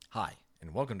Hi,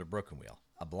 and welcome to Broken Wheel,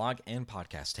 a blog and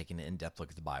podcast taking an in-depth look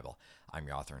at the Bible. I'm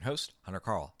your author and host, Hunter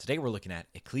Carl. Today we're looking at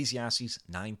Ecclesiastes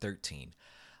 9:13.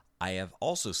 I have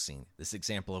also seen this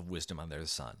example of wisdom under the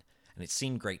sun, and it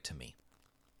seemed great to me.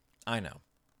 I know.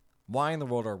 Why in the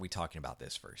world are we talking about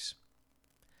this verse?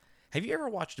 Have you ever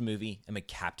watched a movie and been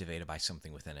captivated by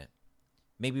something within it?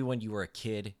 Maybe when you were a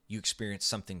kid, you experienced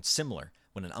something similar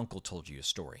when an uncle told you a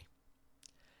story.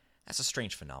 That's a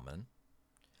strange phenomenon.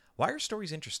 Why are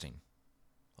stories interesting?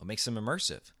 What makes them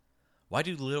immersive? Why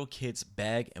do little kids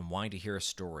beg and whine to hear a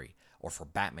story or for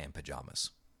Batman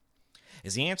pajamas?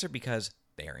 Is the answer because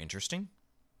they are interesting?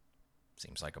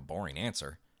 Seems like a boring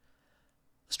answer.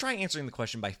 Let's try answering the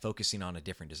question by focusing on a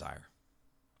different desire.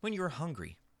 When you are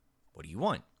hungry, what do you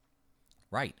want?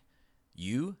 Right,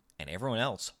 you and everyone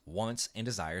else wants and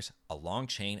desires a long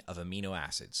chain of amino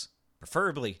acids,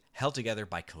 preferably held together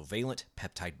by covalent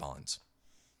peptide bonds.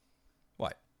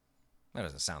 What? That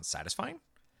doesn't sound satisfying?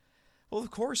 Well,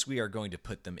 of course we are going to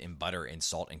put them in butter and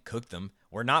salt and cook them.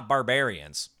 We're not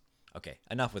barbarians. Okay,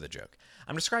 enough with the joke.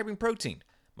 I'm describing protein.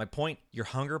 My point, your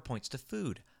hunger points to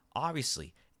food.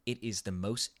 Obviously, it is the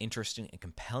most interesting and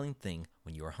compelling thing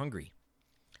when you are hungry.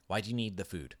 Why do you need the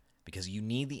food? Because you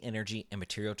need the energy and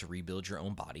material to rebuild your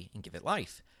own body and give it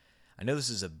life. I know this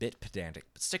is a bit pedantic,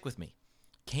 but stick with me.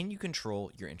 Can you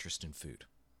control your interest in food?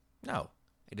 No,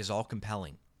 it is all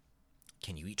compelling.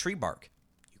 Can you eat tree bark?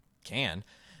 You can,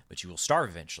 but you will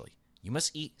starve eventually. You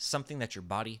must eat something that your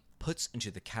body puts into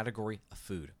the category of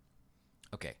food.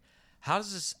 Okay, how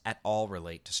does this at all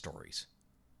relate to stories?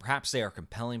 Perhaps they are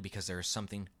compelling because there is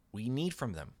something we need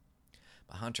from them.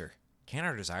 But Hunter, can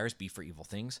our desires be for evil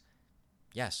things?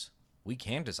 Yes, we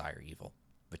can desire evil,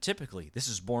 but typically this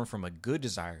is born from a good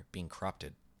desire being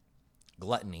corrupted.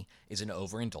 Gluttony is an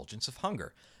overindulgence of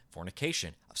hunger,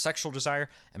 fornication of sexual desire,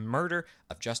 and murder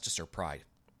of justice or pride.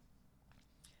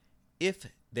 If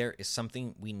there is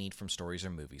something we need from stories or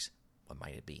movies, what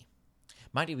might it be?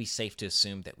 Might it be safe to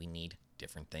assume that we need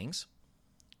different things?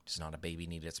 Does not a baby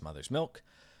need its mother's milk?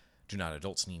 Do not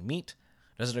adults need meat?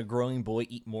 Doesn't a growing boy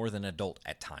eat more than an adult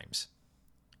at times?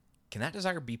 Can that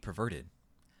desire be perverted?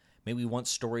 May we want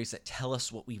stories that tell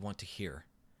us what we want to hear.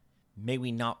 May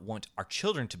we not want our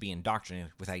children to be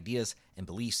indoctrinated with ideas and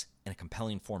beliefs in a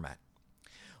compelling format.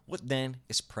 What then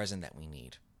is present that we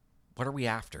need? What are we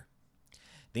after?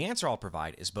 The answer I'll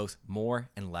provide is both more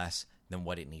and less than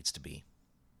what it needs to be.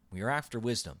 We are after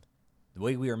wisdom, the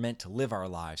way we are meant to live our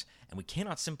lives, and we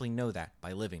cannot simply know that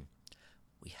by living.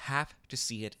 We have to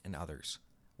see it in others.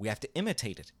 We have to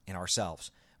imitate it in ourselves.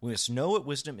 We must know what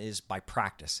wisdom is by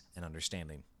practice and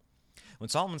understanding. When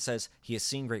Solomon says he has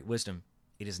seen great wisdom,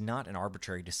 it is not an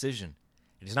arbitrary decision.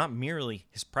 It is not merely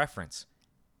his preference.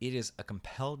 It is a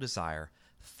compelled desire,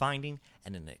 finding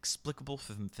an inexplicable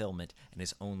fulfillment in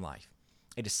his own life.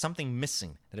 It is something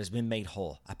missing that has been made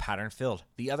whole, a pattern filled,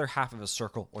 the other half of a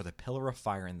circle, or the pillar of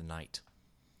fire in the night.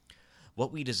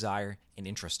 What we desire and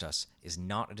interest us is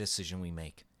not a decision we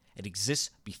make. It exists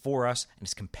before us and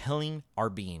is compelling our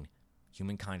being,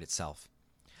 humankind itself.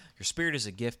 Your spirit is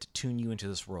a gift to tune you into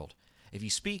this world. If you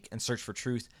speak and search for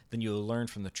truth, then you will learn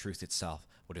from the truth itself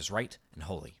what is right and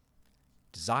holy.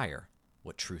 Desire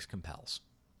what truth compels.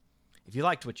 If you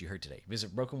liked what you heard today,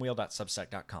 visit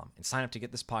brokenwheel.substack.com and sign up to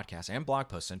get this podcast and blog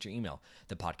post sent to your email.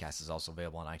 The podcast is also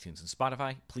available on iTunes and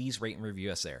Spotify. Please rate and review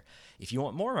us there. If you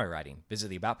want more of my writing, visit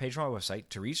the About page on my website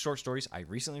to read short stories I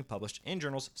recently published in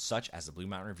journals such as the Blue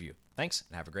Mountain Review. Thanks,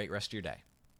 and have a great rest of your day.